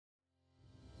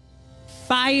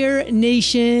Fire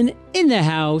Nation in the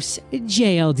house,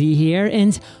 JLD here,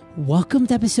 and welcome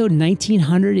to episode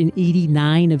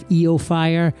 1989 of EO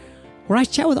Fire, where I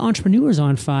chat with entrepreneurs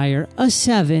on fire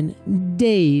 7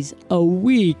 days a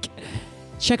week.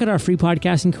 Check out our free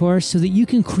podcasting course so that you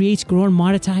can create, grow, and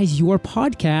monetize your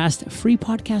podcast,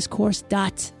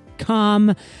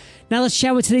 freepodcastcourse.com. Now let's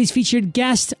chat with today's featured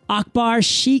guest, Akbar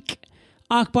Sheikh.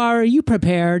 Akbar, are you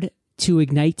prepared to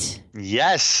ignite?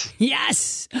 Yes.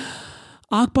 Yes.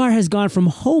 Akbar has gone from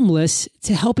homeless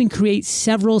to helping create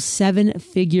several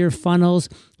seven-figure funnels.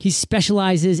 He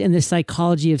specializes in the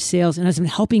psychology of sales and has been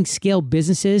helping scale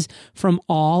businesses from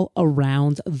all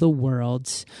around the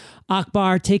world.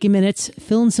 Akbar, take a minute,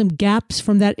 fill in some gaps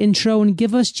from that intro and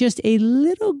give us just a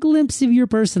little glimpse of your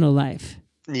personal life.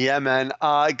 Yeah, man.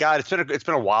 God, it's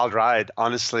been a wild ride,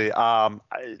 honestly.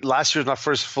 Last year was my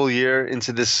first full year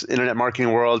into this internet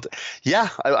marketing world. Yeah,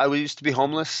 I used to be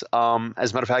homeless. As a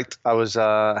matter of fact, I was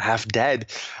half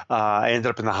dead. I ended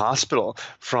up in the hospital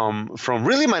from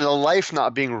really my life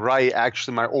not being right.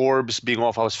 Actually, my orbs being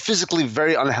off. I was physically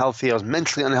very unhealthy. I was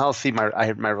mentally unhealthy.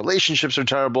 My relationships were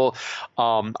terrible.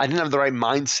 I didn't have the right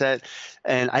mindset.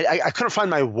 And I couldn't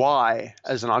find my why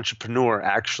as an entrepreneur,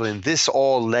 actually. And this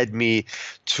all led me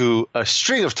to a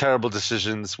string of terrible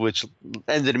decisions, which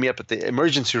ended me up at the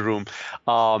emergency room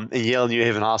in Yale New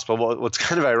Haven Hospital. What's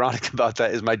kind of ironic about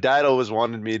that is my dad always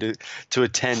wanted me to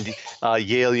attend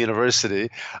Yale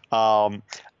University.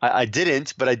 I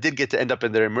didn't, but I did get to end up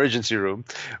in their emergency room,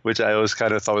 which I always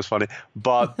kind of thought was funny.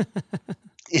 But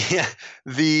yeah,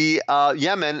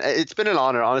 man, it's been an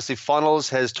honor. Honestly, funnels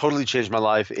has totally changed my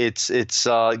life. It's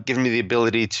given me the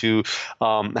ability to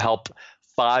help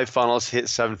 5 funnels hit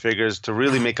 7 figures, to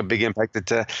really make a big impact.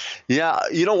 Yeah,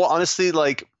 you know what? Honestly,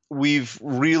 like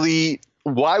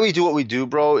why we do what we do,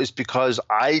 bro, is because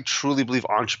I truly believe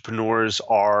entrepreneurs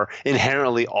are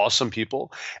inherently awesome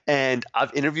people. And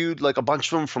I've interviewed like a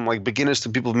bunch of them, from like beginners to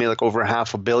people who've made like over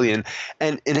 $500 million.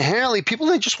 And inherently people,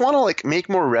 they just want to like make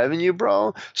more revenue,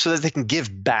 bro, so that they can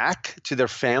give back to their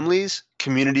families,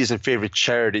 communities, and favorite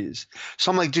charities.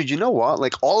 So I'm like, dude, you know what?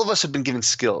 Like, all of us have been given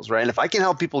skills, right? And if I can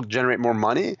help people generate more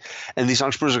money, and these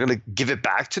entrepreneurs are going to give it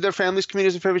back to their families,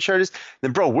 communities, and favorite charities,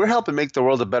 then bro, we're helping make the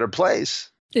world a better place.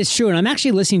 It's true. And I'm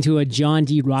actually listening to a John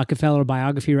D. Rockefeller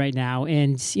biography right now.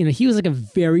 And, you know, he was like a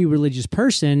very religious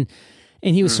person,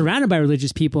 and he was surrounded by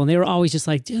religious people. And they were always just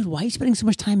like, dude, why are you spending so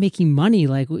much time making money?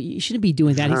 Like, you shouldn't be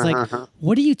doing that. He's like,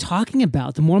 what are you talking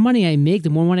about? The more money I make, the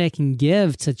more money I can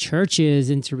give to churches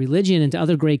and to religion and to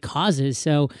other great causes.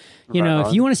 So, you know,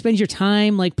 if you want to spend your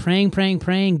time like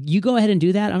praying, you go ahead and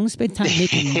do that. I'm going to spend time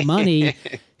making money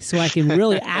so I can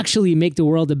really actually make the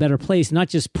world a better place, not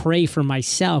just pray for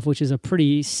myself, which is a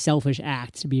pretty selfish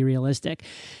act, to be realistic.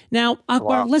 Now,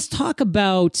 Akbar, let's talk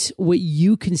about what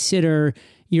you consider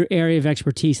your area of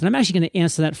expertise. And I'm actually going to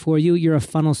answer that for you. You're a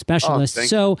funnel specialist.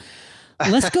 So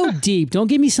let's go deep. Don't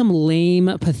give me some lame,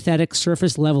 pathetic,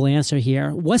 surface level answer here.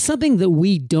 What's something that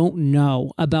we don't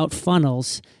know about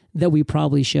funnels that we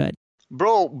probably should?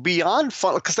 Bro, beyond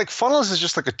funnels, because like funnels is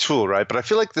just like a tool, right? But I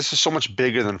feel like this is so much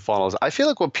bigger than funnels. I feel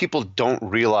like what people don't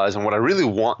realize, and what I really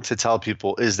want to tell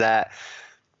people, is that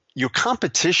your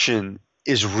competition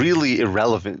is really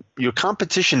irrelevant. Your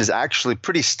competition is actually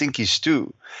pretty stinky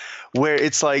stew, where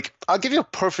it's like, I'll give you a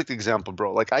perfect example,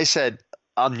 bro. Like I said,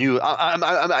 I'm new.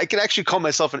 I can actually call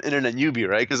myself an internet newbie,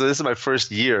 right? Because this is my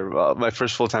first year, my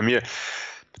first full-time year.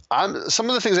 Some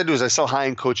of the things I do is I sell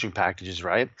high-end coaching packages,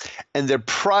 right? And they're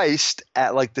priced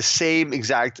at like the same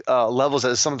exact levels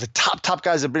as some of the top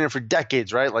guys that have been here for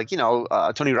decades, right? Like, you know,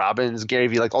 Tony Robbins, Gary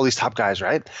Vee, like all these top guys,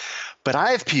 right? But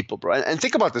I have people, bro, and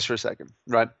think about this for a second,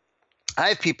 right? I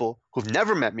have people who've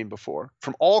never met me before,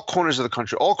 from all corners of the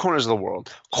country, all corners of the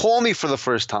world, call me for the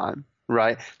first time,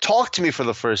 right? Talk to me for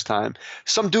the first time.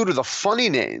 Some dude with a funny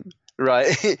name,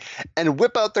 right? And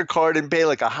whip out their card and pay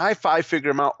like a high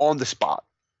 5-figure amount on the spot.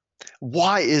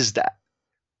 Why is that?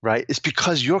 Right? It's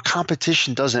because your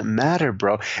competition doesn't matter,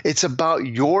 bro. It's about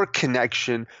your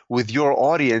connection with your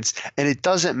audience, and it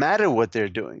doesn't matter what they're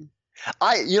doing.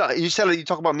 You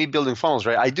talk about me building funnels,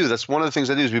 right? I do. That's one of the things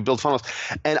I do is we build funnels.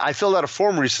 And I filled out a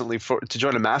form recently to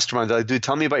join a mastermind. They're like, dude,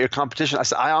 tell me about your competition. I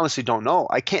said, I honestly don't know.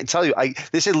 I can't tell you.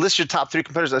 They say list your top 3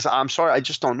 competitors. I said, I'm sorry, I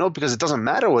just don't know, because it doesn't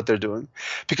matter what they're doing.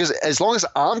 Because as long as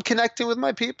I'm connecting with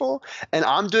my people and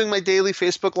I'm doing my daily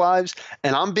Facebook lives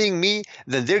and I'm being me,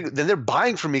 then they're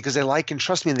buying from me because they like and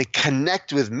trust me and they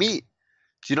connect with me. Do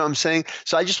you know what I'm saying?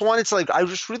 So I just wanted to I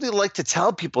just really like to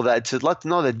tell people that, to let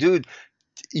them know that, dude,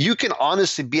 you can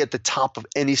honestly be at the top of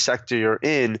any sector you're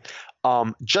in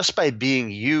just by being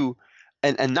you,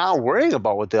 and not worrying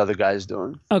about what the other guy's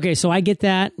doing. Okay, so I get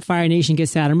that. Fire Nation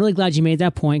gets that. I'm really glad you made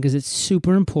that point because it's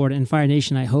super important. And Fire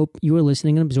Nation, I hope you are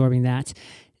listening and absorbing that.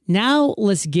 Now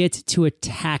let's get to a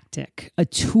tactic, a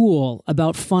tool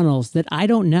about funnels that I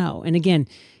don't know. And again,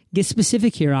 get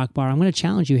specific here, Akbar. I'm going to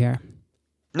challenge you here.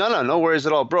 No worries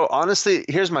at all. Bro, honestly,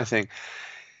 here's my thing.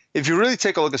 If you really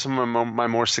take a look at some of my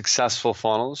more successful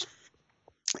funnels,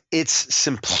 its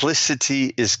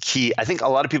simplicity is key. I think a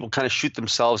lot of people kind of shoot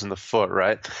themselves in the foot,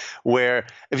 right? Where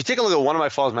if you take a look at one of my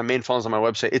funnels, my main funnels on my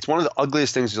website, it's one of the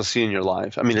ugliest things you'll see in your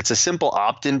life. I mean, it's a simple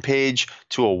opt-in page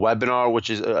to a webinar, which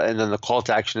is, and then the call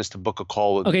to action is to book a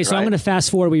call with me. Okay, so I'm going to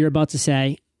fast forward what you're about to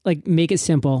say. Like, make it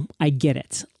simple. I get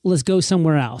it. Let's go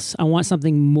somewhere else. I want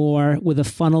something more with a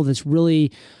funnel that's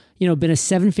really, been a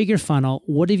 7-figure funnel.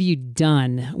 What have you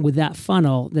done with that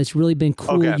funnel that's really been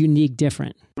cool, unique,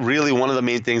 different? Really, one of the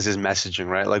main things is messaging,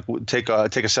 right? Like take a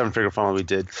 7-figure funnel we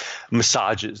did.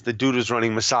 Massages. The dude was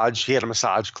running massage. He had a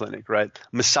massage clinic, right?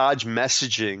 Massage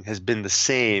messaging has been the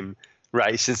same,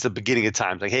 right, since the beginning of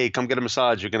time. Like, hey, come get a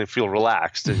massage. You're going to feel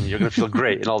relaxed and you're going to feel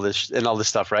great and all this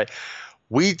stuff, right?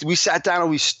 We sat down and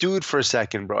we stewed for a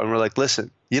second, bro. And we're like,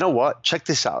 listen, you know what? Check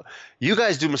this out. You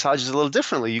guys do massages a little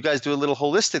differently. You guys do it a little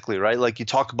holistically, right? Like you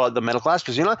talk about the medical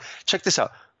aspects. You know what? Check this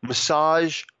out.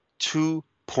 Massage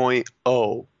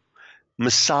 2.0.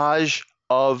 Massage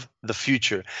of the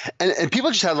future. And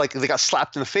people just had they got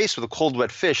slapped in the face with a cold,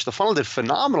 wet fish. The funnel did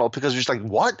phenomenal because you're just like,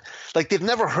 what? Like they've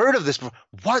never heard of this before.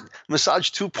 What? Massage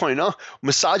 2.0?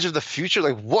 Massage of the future?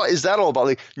 Like what is that all about?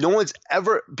 Like no one's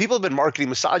ever, people have been marketing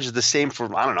massages the same for,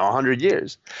 100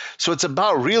 years. So it's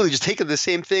about really just taking the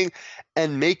same thing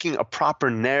and making a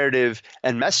proper narrative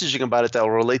and messaging about it that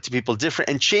will relate to people different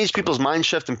and change people's mind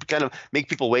shift and kind of make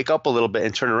people wake up a little bit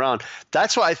and turn around.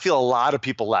 That's why I feel a lot of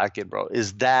people lack it, bro,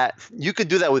 is that you could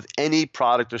do that with any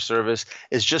product or service,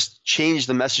 is just change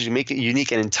the messaging, make it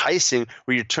unique and enticing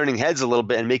where you're turning heads a little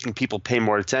bit and making people pay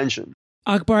more attention.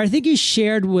 Akbar, I think you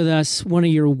shared with us one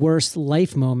of your worst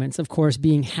life moments, of course,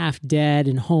 being half dead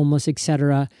and homeless,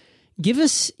 etc. Give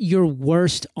us your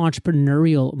worst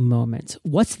entrepreneurial moment.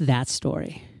 What's that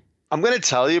story? I'm going to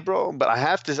tell you, bro, but I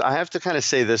have to kind of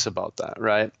say this about that,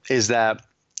 right? Is that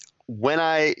when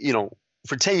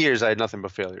for 10 years, I had nothing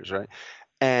but failures, right?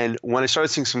 And when I started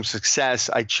seeing some success,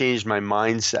 I changed my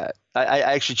mindset. I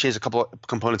actually changed a couple of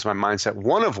components of my mindset,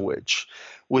 one of which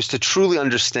was to truly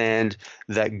understand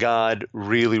that God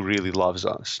really, really loves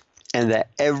us and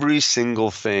that every single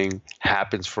thing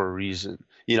happens for a reason.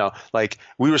 Like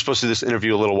we were supposed to do this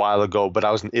interview a little while ago, but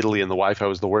I was in Italy and the Wi-Fi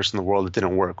was the worst in the world. It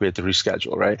didn't work. We had to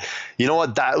reschedule, right? You know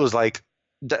what? That was like,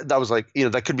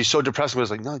 that could be so depressing. But I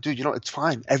was like, no, dude, it's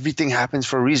fine. Everything happens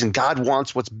for a reason. God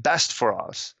wants what's best for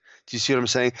us. Do you see what I'm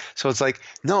saying? So it's like,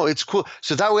 no, it's cool.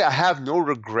 So that way I have no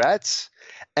regrets.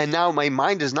 And now my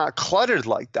mind is not cluttered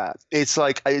like that. It's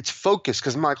like it's focused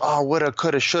because I'm like, oh, woulda,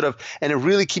 coulda, shoulda. And it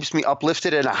really keeps me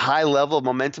uplifted at a high level of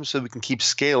momentum so we can keep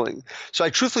scaling. So I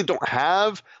truthfully don't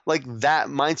have like that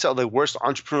mindset of the worst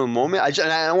entrepreneurial moment.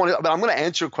 But I'm going to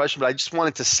answer your question, but I just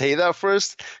wanted to say that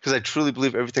first because I truly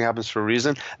believe everything happens for a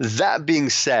reason. That being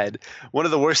said, one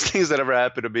of the worst things that ever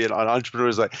happened to me on entrepreneur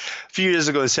is like a few years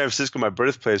ago in San Francisco, my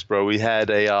birthplace, bro, we had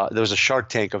there was a Shark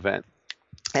Tank event.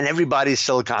 And everybody's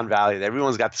Silicon Valley.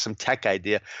 Everyone's got some tech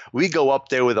idea. We go up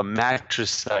there with a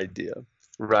mattress idea,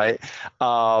 right?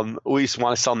 We just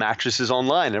want to sell mattresses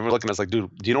online. And we're looking at us like, dude,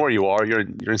 do you know where you are? You're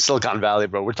in Silicon Valley,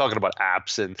 bro. We're talking about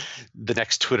apps and the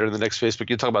next Twitter and the next Facebook.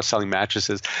 You're talking about selling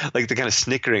mattresses. Like they're kind of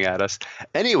snickering at us.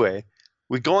 Anyway,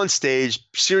 we go on stage,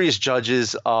 serious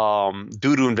judges,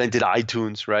 dude who invented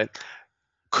iTunes, right?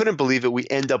 Couldn't believe it. We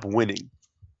end up winning.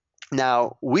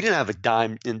 Now, we didn't have a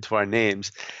dime into our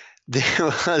names.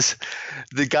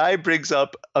 The guy brings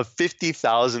up a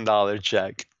 $50,000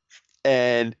 check,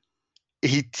 and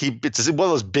it's one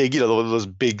of those big, one of those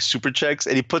big super checks,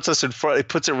 and he puts us in front. He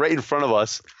puts it right in front of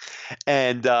us,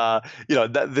 and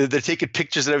they're taking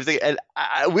pictures and everything. And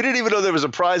we didn't even know there was a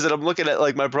prize. And I'm looking at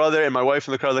like my brother and my wife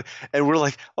in the car, and we're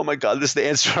like, oh my God, this is the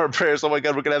answer to our prayers. Oh my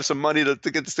God, we're gonna have some money to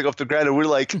get this thing off the ground. And we're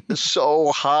like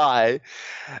so high,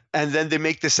 and then they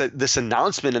make this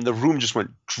announcement, and the room just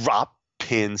went drop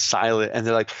pin silent, and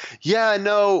they're like, yeah,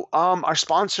 no, our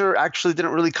sponsor actually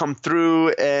didn't really come through,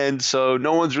 and so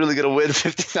no one's really gonna win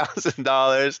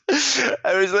 $50,000.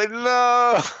 I was like,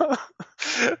 no.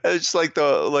 It's like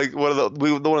one of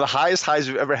the highest highs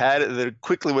we've ever had, and then it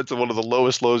quickly went to one of the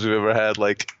lowest lows we've ever had.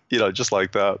 Like just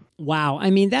like that. Wow. I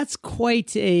mean, that's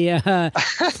quite a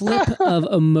flip of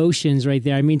emotions right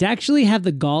there. I mean, to actually have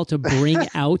the gall to bring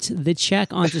out the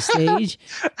check onto stage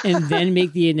and then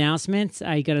make the announcement,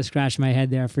 I got to scratch my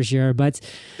head there for sure. But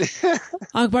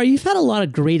Akbar, you've had a lot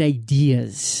of great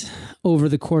ideas over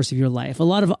the course of your life, a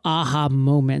lot of aha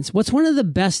moments. What's one of the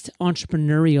best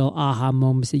entrepreneurial aha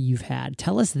moments that you've had?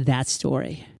 Tell us that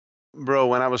story. Bro,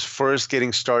 when I was first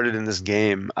getting started in this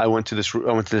game, I went to this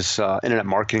internet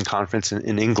marketing conference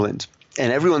in England,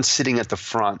 and everyone's sitting at the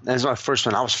front. And it was my first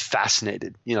one. I was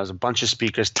fascinated. There's a bunch of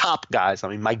speakers, top guys. I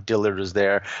mean, Mike Dillard was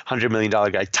there, $100 million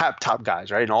guy, top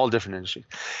guys, right, in all different industries.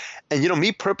 And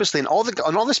me purposely, and all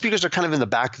the speakers are kind of in the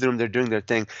back of the room. They're doing their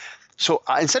thing. So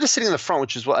instead of sitting in the front,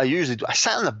 which is what I usually do, I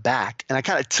sat in the back, and I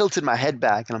kind of tilted my head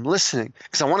back, and I'm listening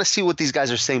because I want to see what these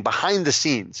guys are saying behind the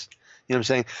scenes. You know what I'm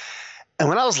saying? And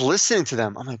when I was listening to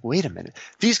them, I'm like, wait a minute.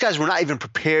 These guys were not even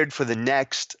prepared for the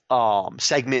next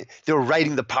segment. They were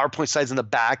writing the PowerPoint slides in the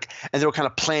back, and they were kind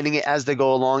of planning it as they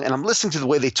go along. And I'm listening to the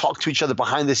way they talk to each other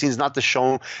behind the scenes, not the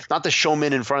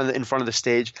showman in front of the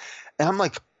stage. And I'm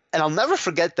like, and I'll never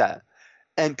forget that.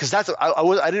 And because I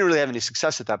didn't really have any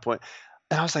success at that point.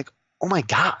 And I was like, oh my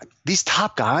God, these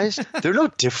top guys, they're no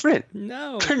different.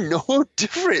 No. They're no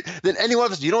different than any one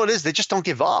of us. You know what it is? They just don't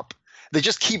give up. They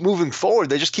just keep moving forward.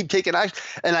 They just keep taking action.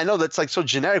 And I know that's like so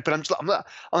generic, but I'm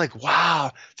like,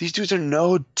 wow, these dudes are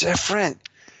no different.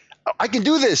 I can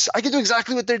do this. I can do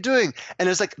exactly what they're doing. And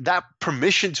it's like that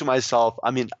permission to myself.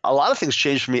 I mean, a lot of things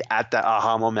changed for me at that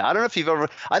aha moment. I don't know if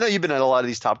I know you've been at a lot of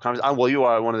these top conferences. Well, you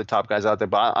are one of the top guys out there,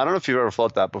 but I don't know if you've ever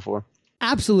felt that before.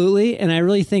 Absolutely. And I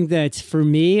really think that for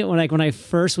me, when I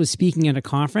first was speaking at a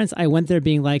conference, I went there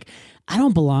being like, I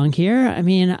don't belong here. I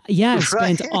mean, yeah, I've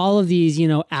spent all of these,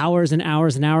 hours and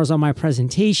hours and hours on my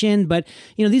presentation, but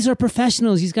these are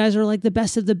professionals. These guys are like the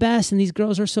best of the best, and these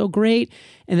girls are so great.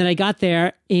 And then I got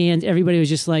there and everybody was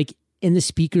just like in the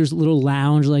speaker's little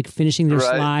lounge, like finishing their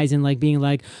slides and like being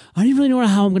like, I don't even really know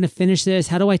how I'm going to finish this.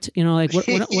 How do I, what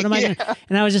am I going to?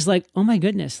 And I was just like, oh my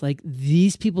goodness, like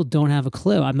these people don't have a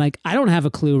clue. I'm like, I don't have a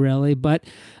clue really, but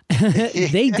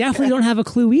they definitely don't have a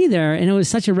clue either. And it was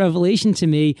such a revelation to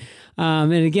me.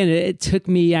 And again, it took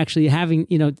me actually having,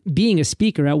 being a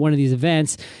speaker at one of these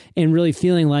events and really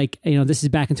feeling like, this is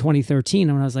back in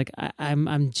 2013 when I was like,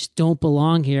 I'm just don't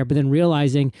belong here. But then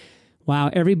realizing,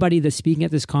 wow, everybody that's speaking at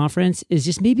this conference is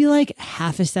just maybe like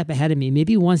half a step ahead of me,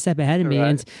 maybe one step ahead of me.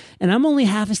 And I'm only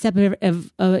half a step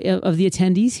of the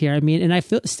attendees here. I mean, and I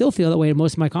still feel that way at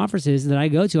most of my conferences that I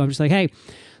go to. I'm just like, hey,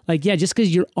 like, yeah, just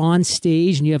because you're on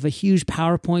stage and you have a huge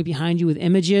PowerPoint behind you with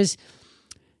images,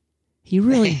 you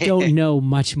really don't know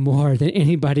much more than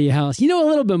anybody else. You know a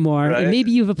little bit more, and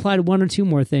maybe you've applied one or two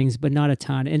more things, but not a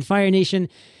ton. And Fire Nation,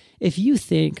 if you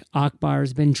think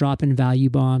Akbar's been dropping value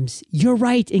bombs, you're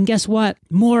right. And guess what?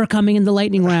 More are coming in the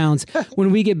lightning rounds when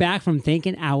we get back from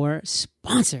thanking our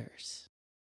sponsors.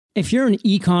 If you're an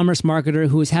e-commerce marketer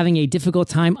who is having a difficult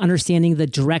time understanding the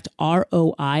direct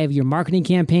ROI of your marketing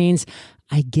campaigns,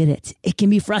 I get it. It can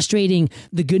be frustrating.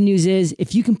 The good news is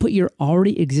if you can put your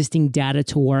already existing data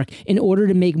to work in order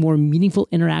to make more meaningful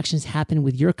interactions happen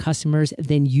with your customers,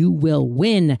 then you will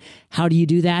win. How do you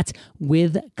do that?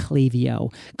 With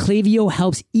Klaviyo. Klaviyo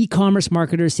helps e-commerce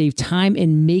marketers save time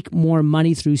and make more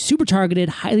money through super targeted,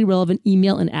 highly relevant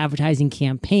email and advertising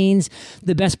campaigns.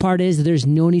 The best part is there's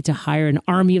no need to hire an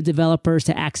army of developers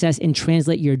to access and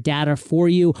translate your data for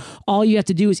you. All you have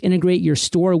to do is integrate your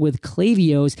store with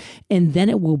Klaviyo's, and then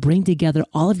it will bring together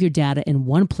all of your data in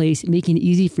one place, making it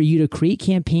easy for you to create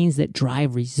campaigns that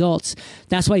drive results.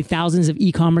 That's why thousands of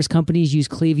e-commerce companies use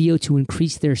Klaviyo to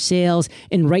increase their sales.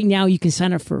 And right now you can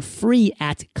sign up for free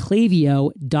at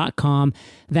klaviyo.com.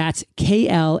 That's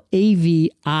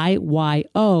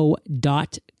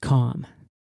KLAVIYO.com.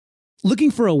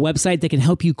 Looking for a website that can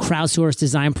help you crowdsource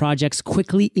design projects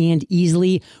quickly and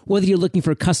easily? Whether you're looking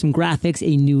for custom graphics,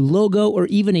 a new logo, or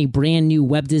even a brand new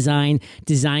web design,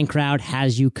 DesignCrowd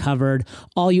has you covered.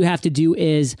 All you have to do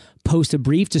is post a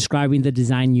brief describing the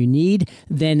design you need.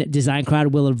 Then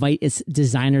DesignCrowd will invite its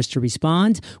designers to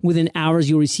respond. Within hours,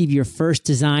 you'll receive your first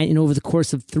design. And over the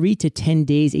course of 3 to 10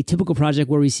 days, a typical project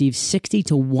will receive 60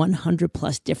 to 100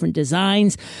 plus different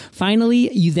designs.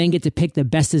 Finally, you then get to pick the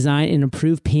best design and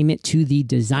approve payment to the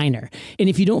designer. And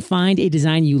if you don't find a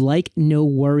design you like, no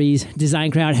worries.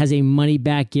 DesignCrowd has a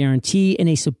money-back guarantee and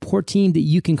a support team that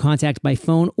you can contact by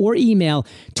phone or email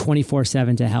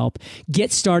 24/7 to help.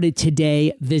 Get started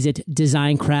today. Visit visit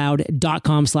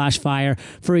designcrowd.com/fire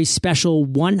for a special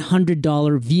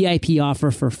 $100 VIP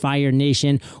offer for Fire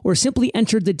Nation, or simply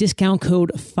enter the discount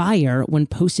code FIRE when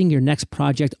posting your next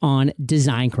project on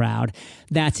Design Crowd.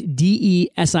 That's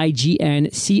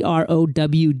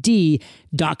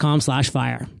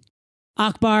DESIGNCROWD.com/fire.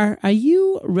 Akbar, are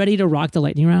you ready to rock the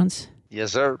lightning rounds?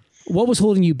 Yes, sir. What was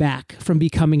holding you back from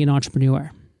becoming an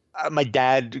entrepreneur? My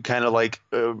dad kind of like,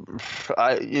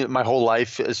 my whole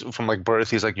life is from like birth.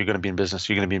 He's like, you're going to be in business.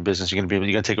 You're going to be in business. You're going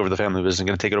to take over the family business. You're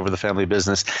going to take it over the family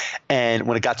business. And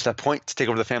when it got to that point to take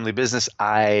over the family business,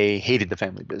 I hated the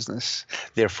family business.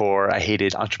 Therefore, I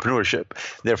hated entrepreneurship.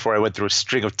 Therefore, I went through a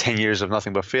string of 10 years of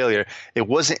nothing but failure. It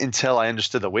wasn't until I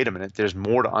understood that, wait a minute, there's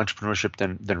more to entrepreneurship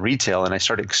than retail. And I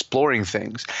started exploring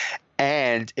things.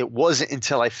 And it wasn't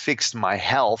until I fixed my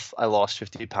health, I lost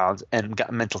 50 pounds and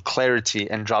got mental clarity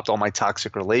and dropped all my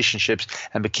toxic relationships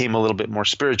and became a little bit more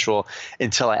spiritual,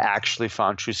 until I actually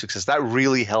found true success. That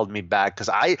really held me back, because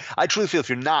I truly feel if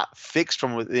you're not fixed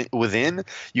from within,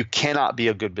 you cannot be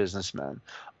a good businessman.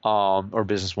 Or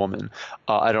businesswoman.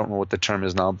 I don't know what the term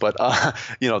is now, but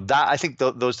that I think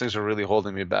those things are really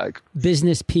holding me back.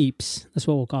 Business peeps. That's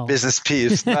what we'll call it. Business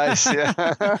peeps. Nice. Yeah.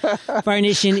 Fire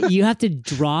Nation, you have to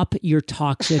drop your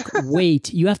toxic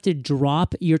weight. You have to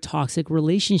drop your toxic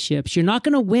relationships. You're not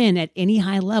going to win at any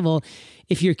high level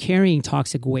if you're carrying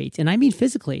toxic weight. And I mean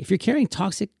physically. If you're carrying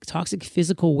toxic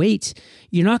physical weight,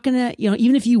 you're not going to,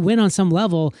 even if you win on some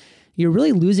level, you're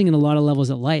really losing in a lot of levels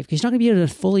of life, because you're not going to be able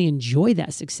to fully enjoy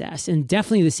that success. And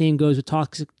definitely the same goes with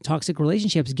toxic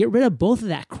relationships. Get rid of both of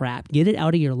that crap. Get it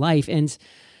out of your life. And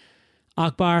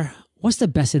Akbar, what's the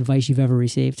best advice you've ever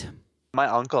received? My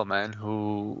uncle, man,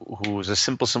 who was a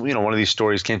simple, one of these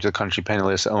stories, came to the country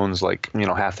penniless, owns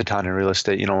half the town in real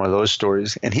estate, one of those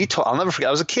stories. And he told, I'll never forget,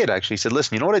 I was a kid actually. He said,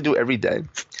 listen, you know what I do every day?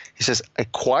 He says, I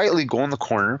quietly go in the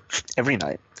corner every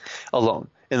night alone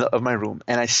of my room,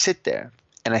 and I sit there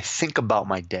and I think about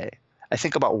my day. I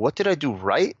think about, what did I do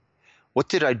right? What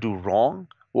did I do wrong?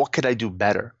 What could I do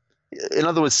better? In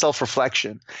other words,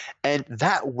 self-reflection. And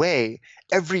that way,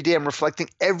 every day I'm reflecting,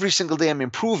 every single day I'm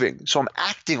improving. So I'm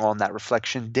acting on that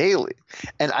reflection daily.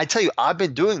 And I tell you, I've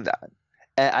been doing that.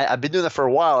 And I've been doing that for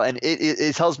a while, and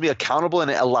it tells me accountable, and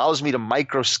it allows me to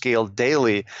micro scale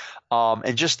daily,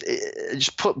 and just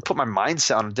put my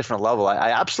mindset on a different level.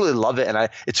 I absolutely love it, and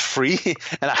it's free,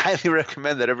 and I highly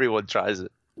recommend that everyone tries it.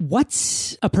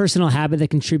 What's a personal habit that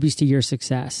contributes to your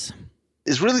success?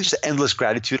 Is really just endless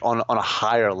gratitude on a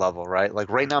higher level, right? Like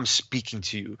right now I'm speaking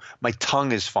to you. My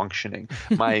tongue is functioning.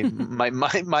 My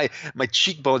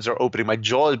cheekbones are opening. My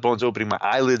jawbone's opening. My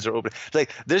eyelids are opening.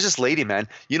 Like there's this lady, man,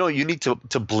 you need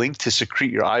to blink to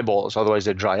secrete your eyeballs. Otherwise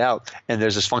they dry out. And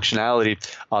there's this functionality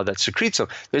that secretes them.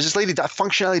 There's this lady, that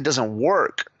functionality doesn't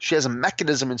work. She has a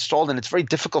mechanism installed, and it's very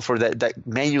difficult for that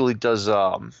manually does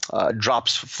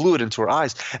drops fluid into her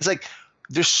eyes. It's like,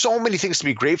 there's so many things to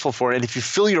be grateful for. And if you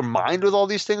fill your mind with all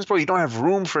these things, bro, you don't have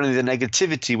room for any of the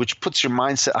negativity, which puts your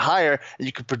mindset higher, and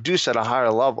you can produce at a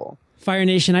higher level. Fire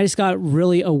Nation, I just got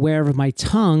really aware of my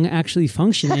tongue actually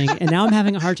functioning, and now I'm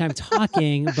having a hard time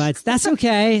talking, but that's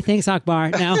okay. Thanks, Akbar.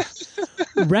 Now,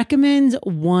 recommend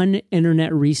one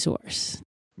internet resource.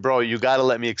 Bro, you got to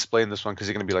let me explain this one, because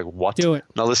you're going to be like, what? Do it.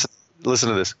 Now, listen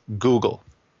to this. Google.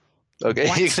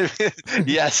 Okay.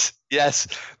 Yes.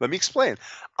 Let me explain.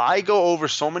 I go over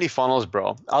so many funnels,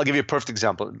 bro. I'll give you a perfect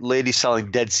example. Lady selling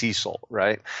Dead Sea salt,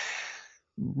 right?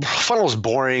 Funnel's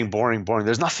boring.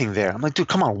 There's nothing there. I'm like, dude,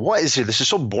 come on. What is here? This is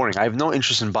so boring. I have no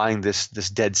interest in buying this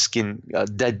dead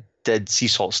sea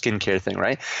salt skincare thing,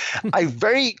 right? I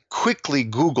very quickly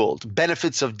Googled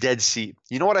benefits of Dead Sea.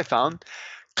 You know what I found?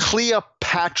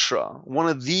 Cleopatra, one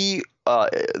of in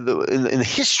the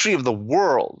history of the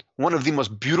world, one of the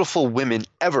most beautiful women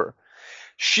ever.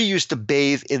 She used to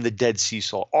bathe in the Dead Sea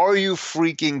salt. Are you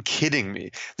freaking kidding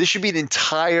me? This should be an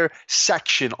entire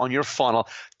section on your funnel.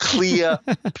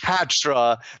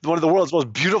 Cleopatra, one of the world's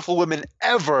most beautiful women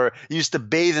ever, used to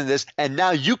bathe in this, and now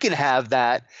you can have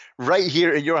that right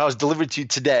here in your house delivered to you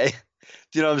today.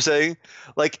 Do you know what I'm saying?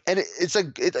 Like, and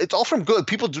it's all from good.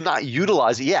 People do not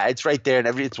utilize it. Yeah, it's right there, and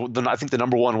I think the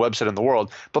number one website in the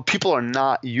world. But people are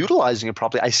not utilizing it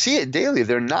properly. I see it daily.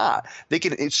 They're not. They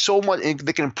can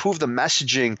improve the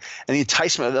messaging and the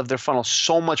enticement of their funnel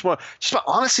so much more. Just by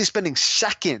honestly spending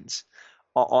seconds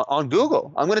on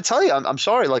Google. I'm going to tell you. I'm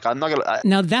sorry. Like, I'm not going to.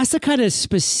 Now that's the kind of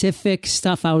specific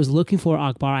stuff I was looking for,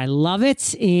 Akbar. I love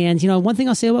it. And one thing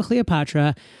I'll say about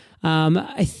Cleopatra.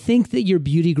 I think that your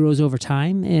beauty grows over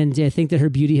time, and I think that her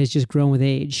beauty has just grown with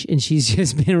age. And she's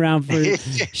just been around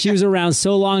she was around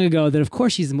so long ago that, of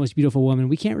course, she's the most beautiful woman.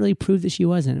 We can't really prove that she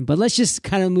wasn't. But let's just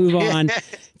kind of move on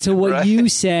to what you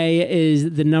say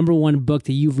is the number one book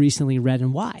that you've recently read,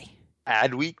 and why.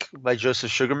 Adweek by Joseph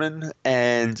Sugarman.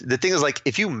 And the thing is, like,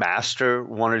 if you master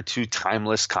one or two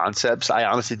timeless concepts, I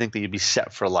honestly think that you'd be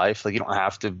set for life. Like, you don't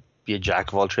have to be a jack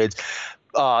of all trades.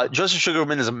 Joseph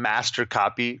Sugarman is a master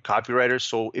copywriter.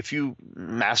 So if you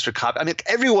master copy, I mean,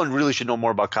 everyone really should know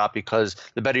more about copy, because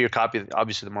the better your copy,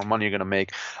 obviously, the more money you're going to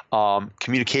make.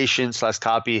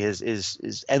 Communication/copy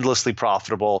is endlessly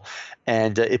profitable,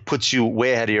 and it puts you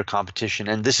way ahead of your competition.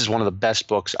 And this is one of the best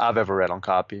books I've ever read on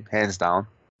copy, hands down.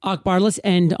 Akbar, let's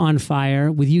end on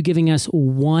fire with you giving us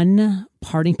one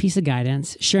parting piece of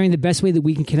guidance, sharing the best way that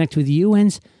we can connect with you,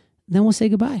 and then we'll say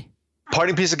goodbye.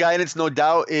 Parting piece of guidance, no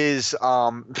doubt, is,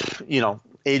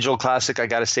 age-old classic. I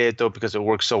got to say it, though, because it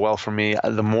works so well for me.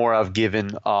 The more I've given,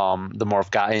 the more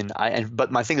I've gotten.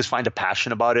 But my thing is, find a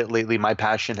passion about it. Lately, my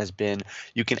passion has been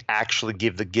you can actually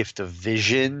give the gift of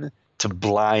vision to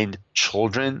blind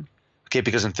children. Okay,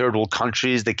 because in third world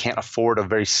countries, they can't afford a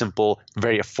very simple,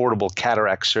 very affordable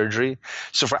cataract surgery.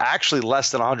 So for actually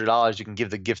less than $100, you can give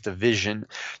the gift of vision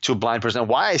to a blind person. And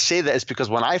why I say that is because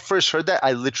when I first heard that,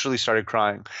 I literally started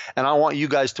crying. And I want you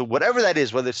guys to, whatever that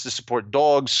is, whether it's to support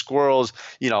dogs, squirrels,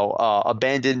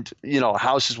 abandoned,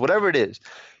 houses, whatever it is,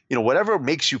 whatever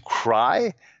makes you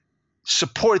cry,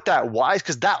 support that. Why?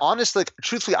 Because that, honestly,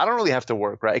 truthfully, I don't really have to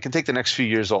work, right? I can take the next few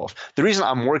years off. The reason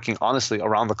I'm working, honestly,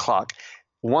 around the clock,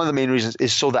 one of the main reasons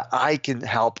is so that I can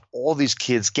help all these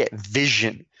kids get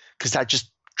vision, because that just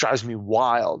drives me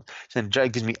wild and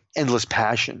it gives me endless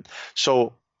passion.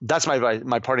 So that's my advice.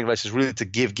 My parting advice is really to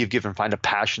give, and find a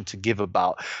passion to give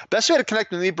about. Best way to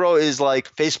connect with me, bro, is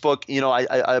like Facebook.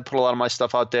 I put a lot of my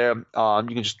stuff out there. You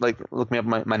can just look me up,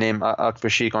 my name,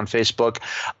 Akbar Sheikh, on Facebook.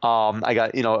 I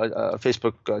got a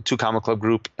Facebook 2 Comma Club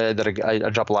group that I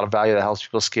drop a lot of value that helps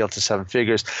people scale to 7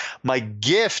 figures. My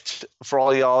gift for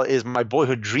all y'all is my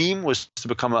boyhood dream was to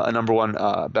become a number 1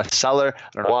 bestseller. I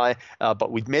don't know why,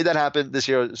 but we made that happen this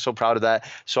year. So proud of that.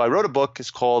 So I wrote a book. It's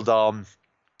called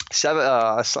it's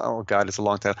a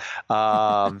long time.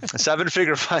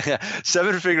 7-figure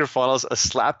funnels, a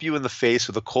slap you in the face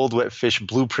with a cold wet fish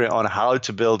blueprint on how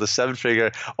to build a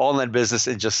 7-figure online business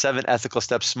in just 7 ethical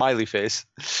steps, smiley face.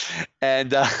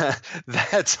 And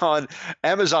that's on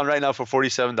Amazon right now for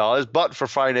 $47, but for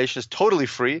Fire Nation it's totally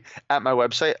free at my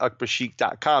website,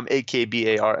 akbarsheikh.com,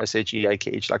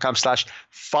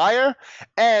 akbarsheikh.com/fire.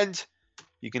 And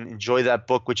you can enjoy that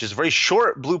book, which is a very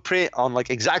short blueprint on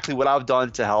exactly what I've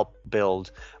done to help build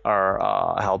or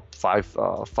help 5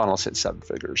 funnels hit 7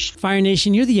 figures. Fire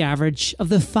Nation, you're the average of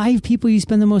the 5 people you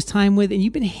spend the most time with, and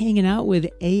you've been hanging out with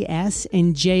AS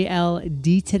and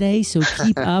JLD today, so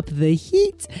keep up the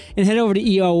heat and head over to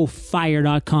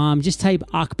eofire.com. Just type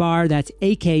Akbar, that's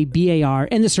AKBAR,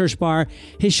 in the search bar.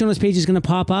 His show notes page is going to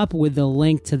pop up with the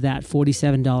link to that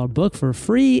 $47 book for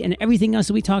free and everything else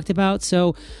that we talked about.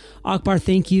 So Akbar,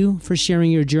 thank you for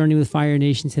sharing your journey with Fire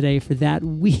Nation today. For that,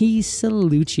 we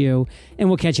salute you, and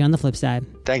we'll catch you on the flip side.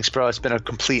 Thanks, bro. It's been a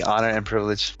complete honor and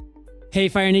privilege. Hey,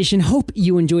 Fire Nation. Hope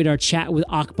you enjoyed our chat with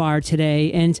Akbar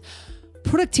today. And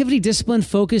productivity, discipline,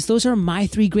 focus, those are my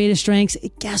 3 greatest strengths.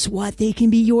 Guess what? They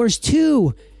can be yours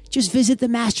too. Just visit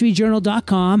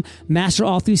themasteryjournal.com, master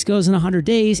all 3 skills in 100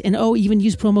 days, and even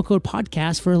use promo code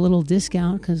podcast for a little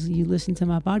discount because you listen to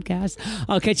my podcast.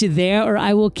 I'll catch you there, or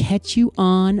I will catch you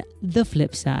on the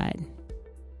flip side.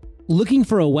 Looking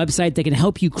for a website that can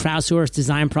help you crowdsource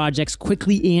design projects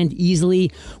quickly and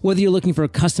easily? Whether you're looking for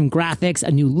custom graphics,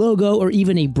 a new logo, or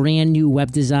even a brand new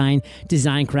web design,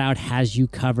 Design Crowd has you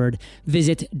covered.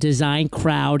 Visit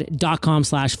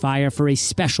designcrowd.com/fire for a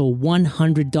special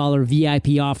 $100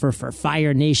 VIP offer for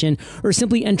Fire Nation, or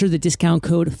simply enter the discount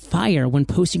code FIRE when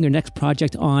posting your next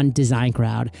project on Design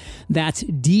Crowd. That's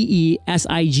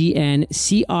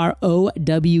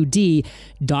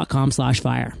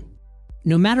DESIGNCROWD.com/fire.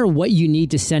 No matter what you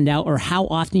need to send out or how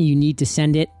often you need to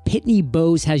send it, Pitney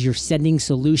Bowes has your sending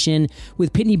solution.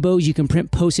 With Pitney Bowes, you can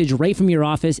print postage right from your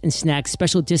office and snag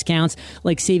special discounts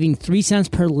like saving 3 cents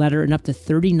per letter and up to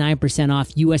 39%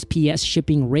 off USPS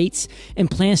shipping rates. And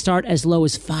plans start as low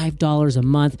as $5 a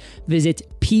month. Visit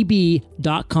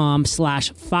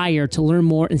pb.com/fire to learn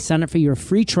more and sign up for your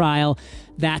free trial.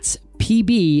 That's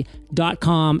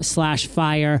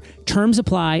pb.com/fire. Terms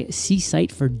apply. See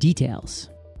site for details.